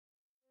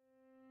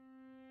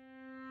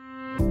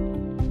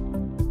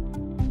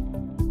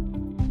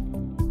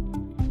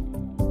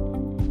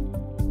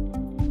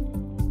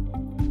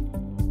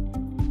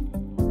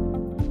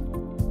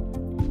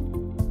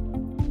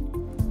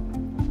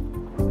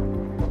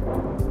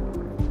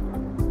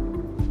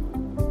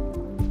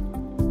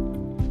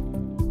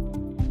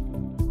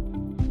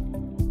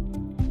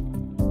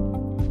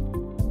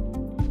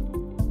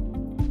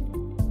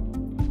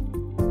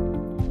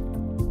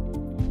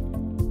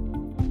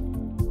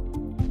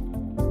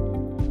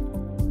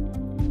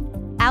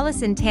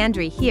Allison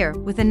Tandry here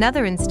with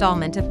another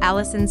installment of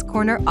Allison's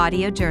Corner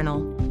Audio Journal.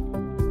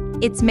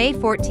 It's May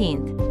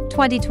 14th,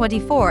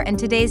 2024, and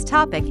today's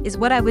topic is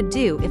what I would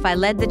do if I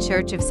led the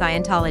Church of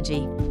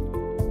Scientology.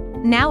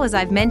 Now, as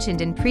I've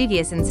mentioned in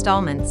previous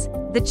installments,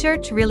 the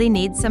church really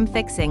needs some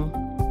fixing.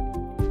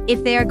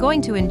 If they are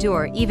going to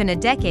endure even a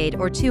decade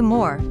or two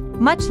more,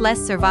 much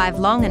less survive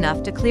long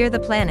enough to clear the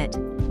planet,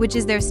 which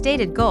is their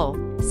stated goal,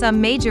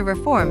 some major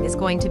reform is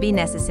going to be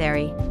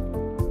necessary.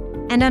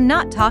 And I'm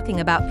not talking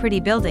about pretty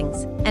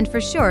buildings, and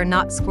for sure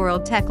not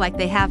squirreled tech like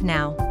they have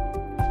now.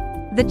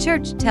 The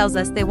church tells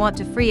us they want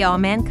to free all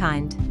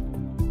mankind.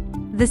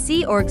 The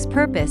Sea Org's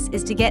purpose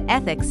is to get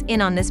ethics in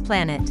on this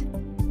planet.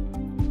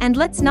 And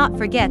let's not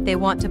forget they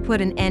want to put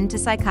an end to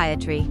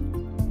psychiatry.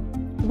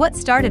 What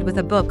started with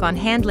a book on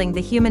handling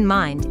the human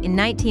mind in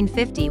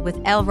 1950 with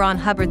L. Ron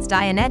Hubbard's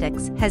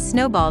Dianetics has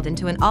snowballed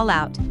into an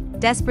all-out,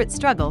 desperate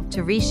struggle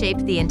to reshape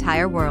the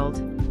entire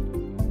world.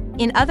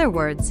 In other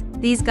words,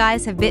 these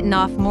guys have bitten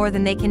off more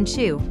than they can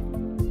chew.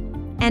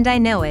 And I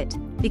know it,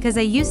 because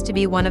I used to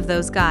be one of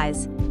those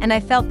guys, and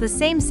I felt the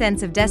same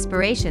sense of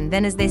desperation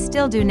then as they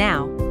still do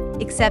now,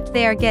 except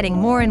they are getting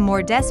more and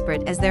more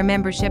desperate as their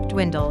membership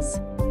dwindles.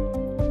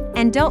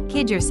 And don't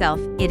kid yourself,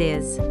 it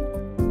is.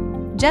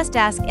 Just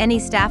ask any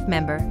staff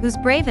member who's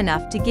brave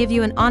enough to give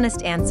you an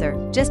honest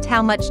answer just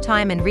how much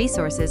time and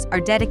resources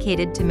are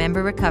dedicated to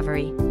member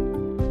recovery.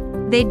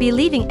 They'd be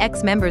leaving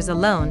ex-members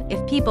alone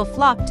if people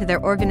flocked to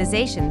their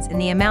organizations in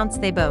the amounts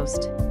they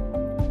boast.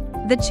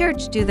 The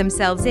church do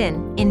themselves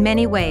in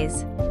many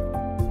ways.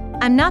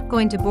 I'm not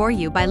going to bore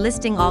you by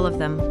listing all of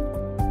them.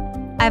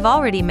 I've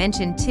already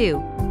mentioned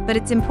two, but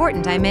it's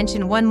important I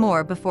mention one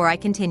more before I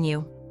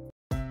continue.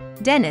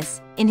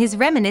 Dennis, in his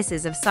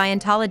Reminiscences of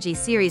Scientology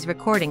series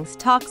recordings,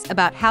 talks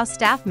about how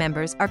staff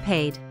members are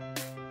paid.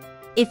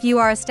 If you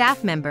are a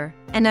staff member,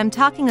 and I'm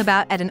talking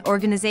about at an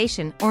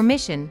organization or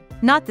mission,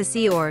 not the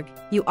Sea Org,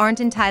 you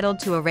aren't entitled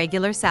to a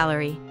regular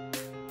salary.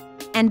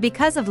 And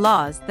because of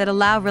laws that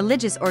allow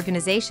religious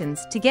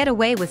organizations to get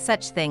away with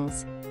such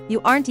things,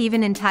 you aren't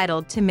even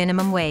entitled to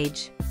minimum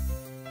wage.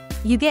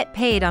 You get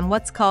paid on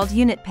what's called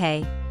unit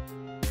pay.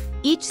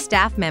 Each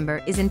staff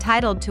member is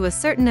entitled to a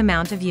certain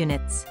amount of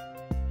units.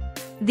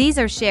 These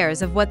are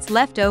shares of what's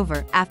left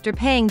over after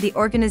paying the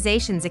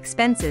organization's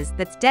expenses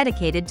that's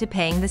dedicated to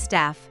paying the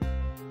staff.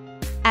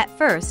 At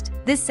first,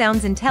 this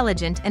sounds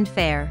intelligent and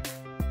fair.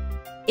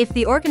 If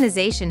the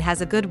organization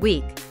has a good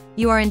week,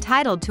 you are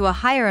entitled to a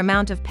higher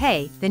amount of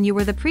pay than you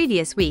were the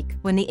previous week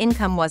when the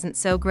income wasn't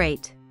so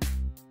great.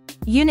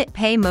 Unit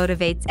pay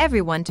motivates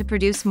everyone to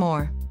produce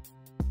more.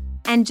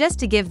 And just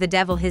to give the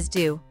devil his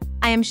due,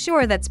 I am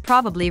sure that's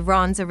probably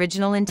Ron's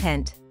original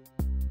intent.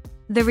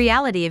 The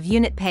reality of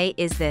unit pay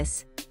is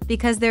this: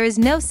 because there is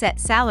no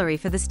set salary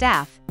for the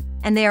staff,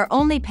 and they are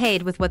only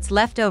paid with what's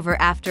left over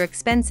after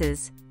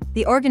expenses,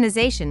 the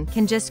organization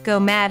can just go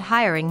mad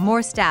hiring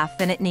more staff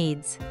than it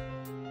needs.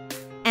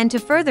 And to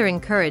further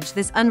encourage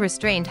this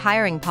unrestrained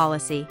hiring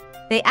policy,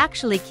 they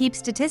actually keep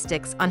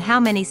statistics on how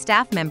many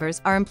staff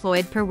members are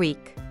employed per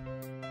week.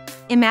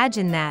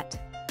 Imagine that.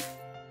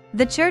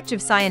 The Church of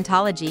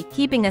Scientology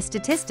keeping a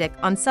statistic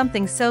on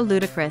something so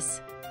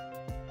ludicrous.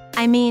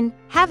 I mean,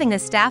 having a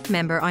staff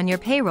member on your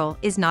payroll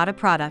is not a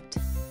product.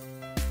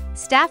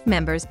 Staff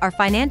members are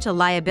financial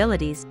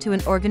liabilities to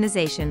an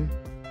organization.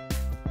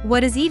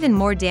 What is even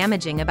more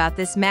damaging about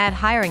this mad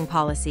hiring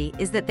policy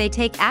is that they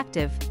take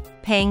active,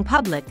 paying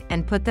public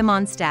and put them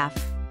on staff.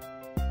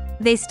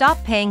 They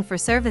stop paying for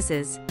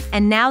services,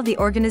 and now the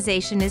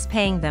organization is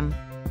paying them.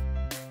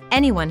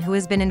 Anyone who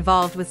has been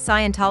involved with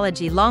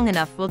Scientology long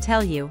enough will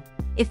tell you,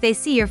 if they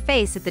see your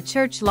face at the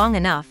church long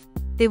enough,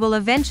 they will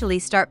eventually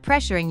start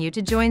pressuring you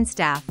to join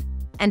staff,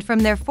 and from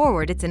there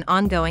forward it's an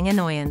ongoing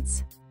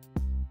annoyance.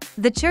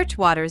 The church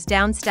waters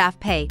down staff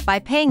pay by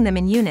paying them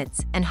in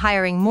units and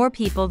hiring more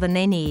people than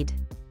they need.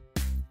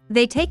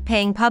 They take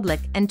paying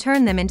public and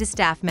turn them into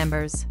staff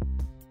members.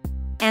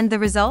 And the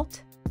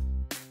result?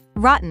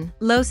 Rotten,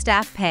 low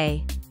staff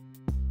pay.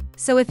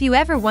 So if you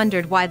ever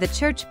wondered why the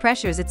church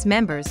pressures its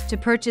members to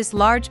purchase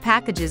large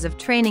packages of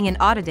training and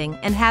auditing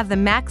and have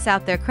them max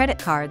out their credit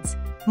cards,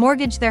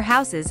 mortgage their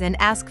houses and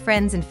ask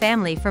friends and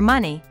family for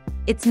money,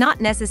 it's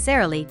not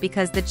necessarily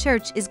because the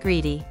church is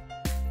greedy.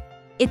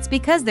 It's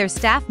because their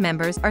staff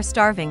members are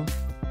starving.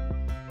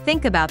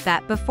 Think about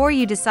that before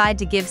you decide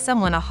to give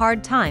someone a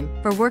hard time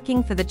for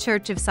working for the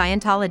Church of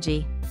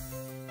Scientology.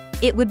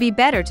 It would be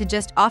better to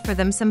just offer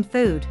them some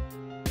food.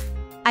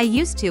 I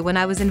used to when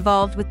I was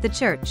involved with the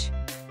church.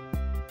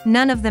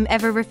 None of them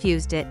ever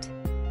refused it.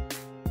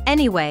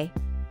 Anyway,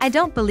 I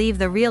don't believe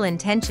the real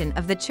intention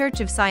of the Church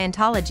of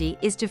Scientology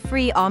is to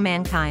free all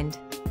mankind.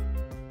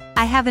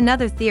 I have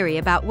another theory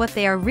about what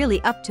they are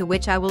really up to,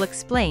 which I will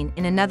explain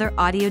in another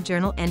audio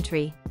journal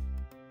entry.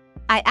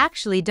 I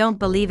actually don't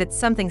believe it's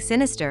something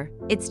sinister,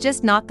 it's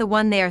just not the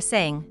one they are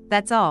saying,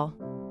 that's all.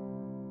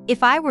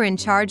 If I were in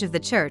charge of the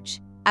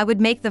church, I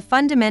would make the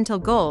fundamental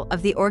goal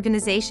of the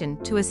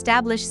organization to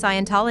establish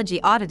Scientology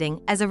auditing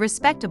as a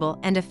respectable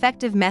and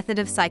effective method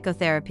of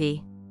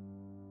psychotherapy.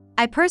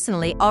 I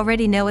personally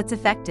already know it's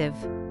effective.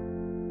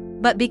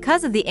 But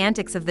because of the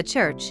antics of the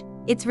church,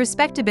 its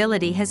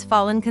respectability has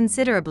fallen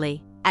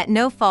considerably, at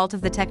no fault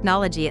of the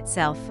technology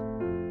itself.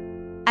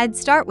 I'd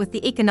start with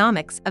the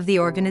economics of the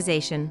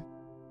organization.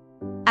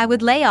 I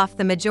would lay off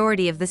the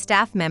majority of the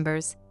staff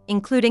members,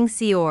 including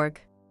Sea Org.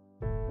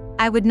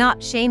 I would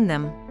not shame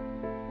them.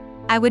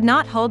 I would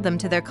not hold them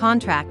to their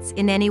contracts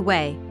in any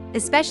way,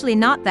 especially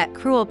not that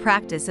cruel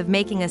practice of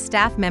making a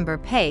staff member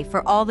pay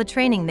for all the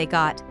training they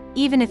got,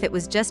 even if it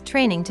was just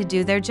training to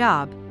do their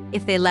job,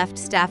 if they left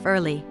staff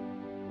early.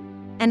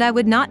 And I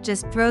would not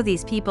just throw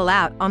these people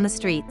out on the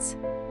streets.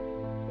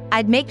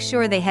 I'd make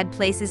sure they had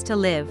places to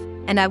live,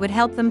 and I would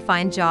help them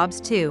find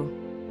jobs too.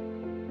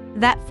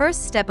 That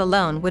first step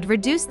alone would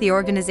reduce the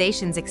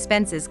organization's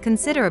expenses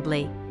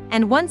considerably,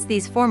 and once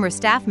these former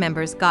staff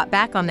members got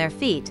back on their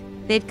feet,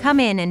 they'd come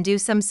in and do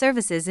some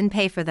services and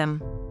pay for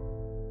them.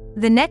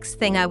 The next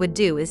thing I would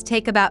do is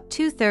take about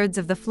 2/3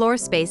 of the floor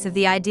space of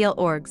the ideal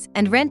orgs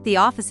and rent the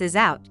offices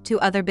out to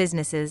other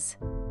businesses.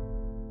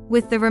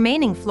 With the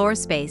remaining floor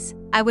space,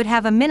 I would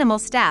have a minimal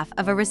staff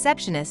of a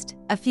receptionist,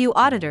 a few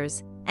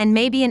auditors, and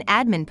maybe an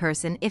admin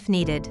person if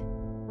needed.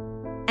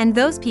 And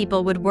those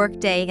people would work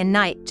day and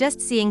night just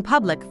seeing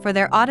public for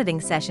their auditing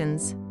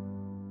sessions.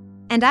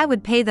 And I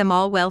would pay them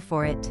all well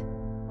for it.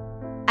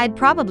 I'd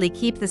probably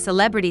keep the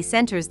celebrity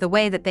centers the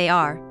way that they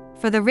are,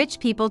 for the rich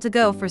people to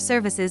go for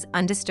services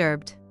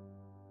undisturbed.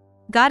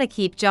 Gotta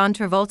keep John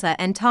Travolta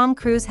and Tom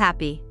Cruise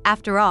happy,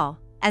 after all,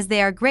 as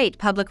they are great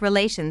public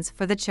relations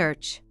for the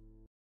church.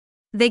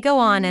 They go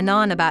on and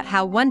on about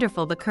how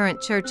wonderful the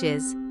current church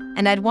is,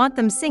 and I'd want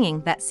them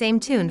singing that same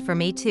tune for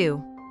me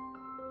too.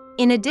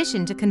 In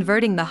addition to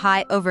converting the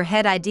high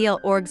overhead ideal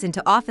orgs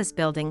into office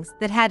buildings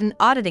that had an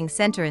auditing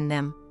center in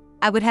them,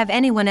 I would have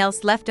anyone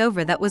else left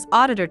over that was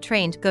auditor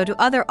trained go to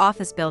other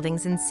office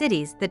buildings in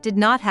cities that did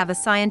not have a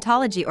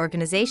Scientology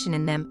organization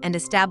in them and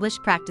establish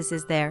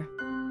practices there.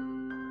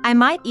 I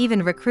might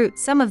even recruit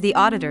some of the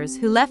auditors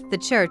who left the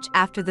church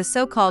after the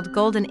so-called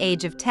golden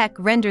age of tech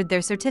rendered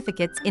their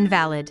certificates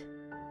invalid.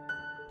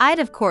 I'd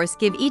of course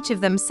give each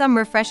of them some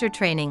refresher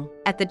training,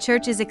 at the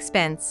church's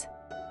expense.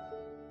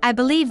 I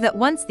believe that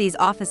once these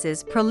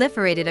offices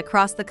proliferated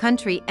across the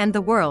country and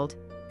the world,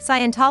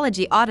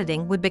 Scientology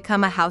auditing would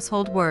become a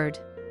household word.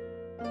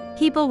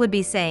 People would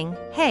be saying,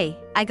 "Hey,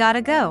 I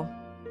gotta go.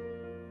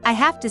 I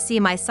have to see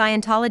my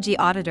Scientology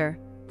auditor,"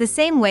 the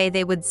same way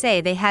they would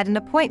say they had an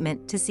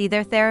appointment to see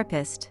their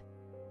therapist.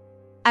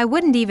 I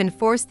wouldn't even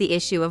force the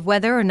issue of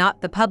whether or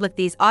not the public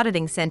these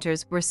auditing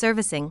centers were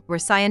servicing were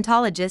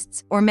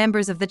Scientologists or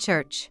members of the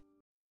church.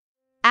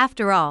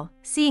 After all,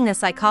 seeing a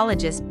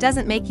psychologist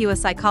doesn't make you a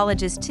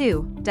psychologist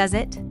too, does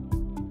it?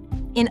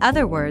 In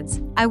other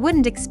words, I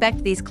wouldn't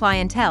expect these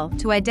clientele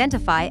to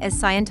identify as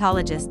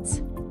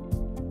Scientologists.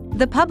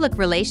 The public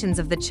relations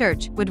of the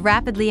church would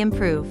rapidly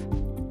improve.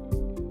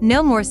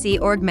 No more Sea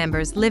Org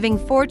members living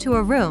 4 to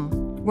a room,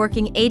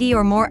 working 80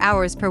 or more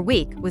hours per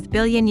week with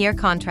billion-year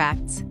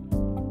contracts.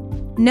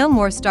 No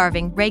more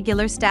starving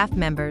regular staff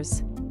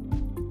members.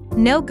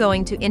 No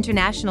going to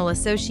International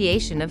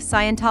Association of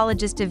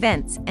Scientologist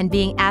events and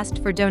being asked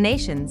for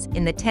donations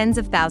in the tens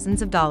of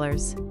thousands of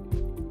dollars.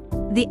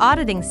 The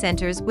auditing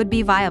centers would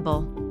be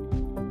viable.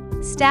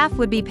 Staff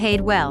would be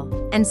paid well,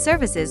 and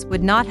services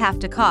would not have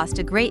to cost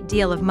a great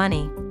deal of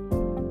money.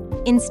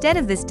 Instead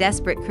of this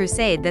desperate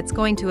crusade that's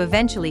going to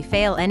eventually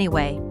fail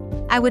anyway,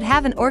 I would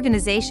have an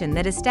organization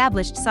that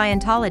established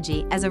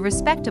Scientology as a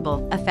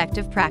respectable,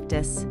 effective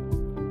practice.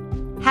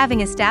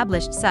 Having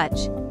established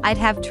such, I'd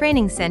have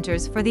training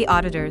centers for the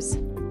auditors.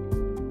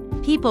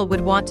 People would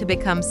want to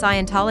become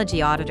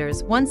Scientology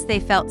auditors once they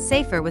felt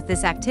safer with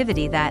this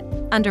activity that,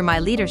 under my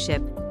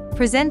leadership,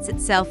 presents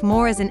itself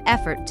more as an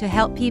effort to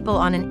help people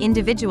on an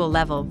individual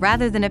level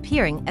rather than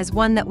appearing as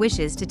one that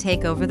wishes to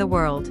take over the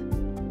world.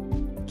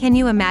 Can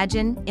you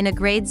imagine, in a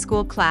grade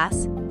school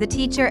class, the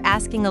teacher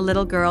asking a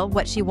little girl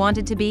what she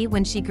wanted to be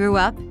when she grew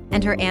up,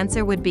 and her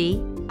answer would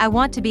be, "I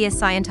want to be a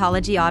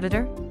Scientology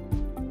auditor"?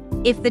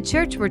 If the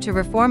church were to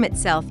reform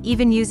itself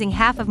even using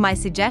half of my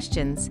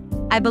suggestions,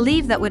 I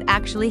believe that would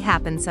actually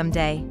happen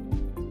someday.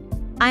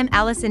 I'm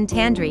Allison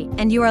Tandri,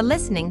 and you are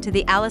listening to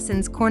the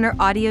Allison's Corner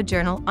audio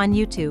journal on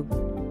YouTube.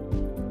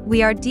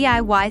 We are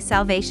DIY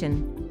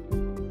salvation.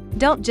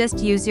 Don't just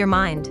use your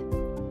mind.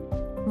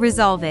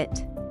 Resolve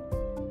it.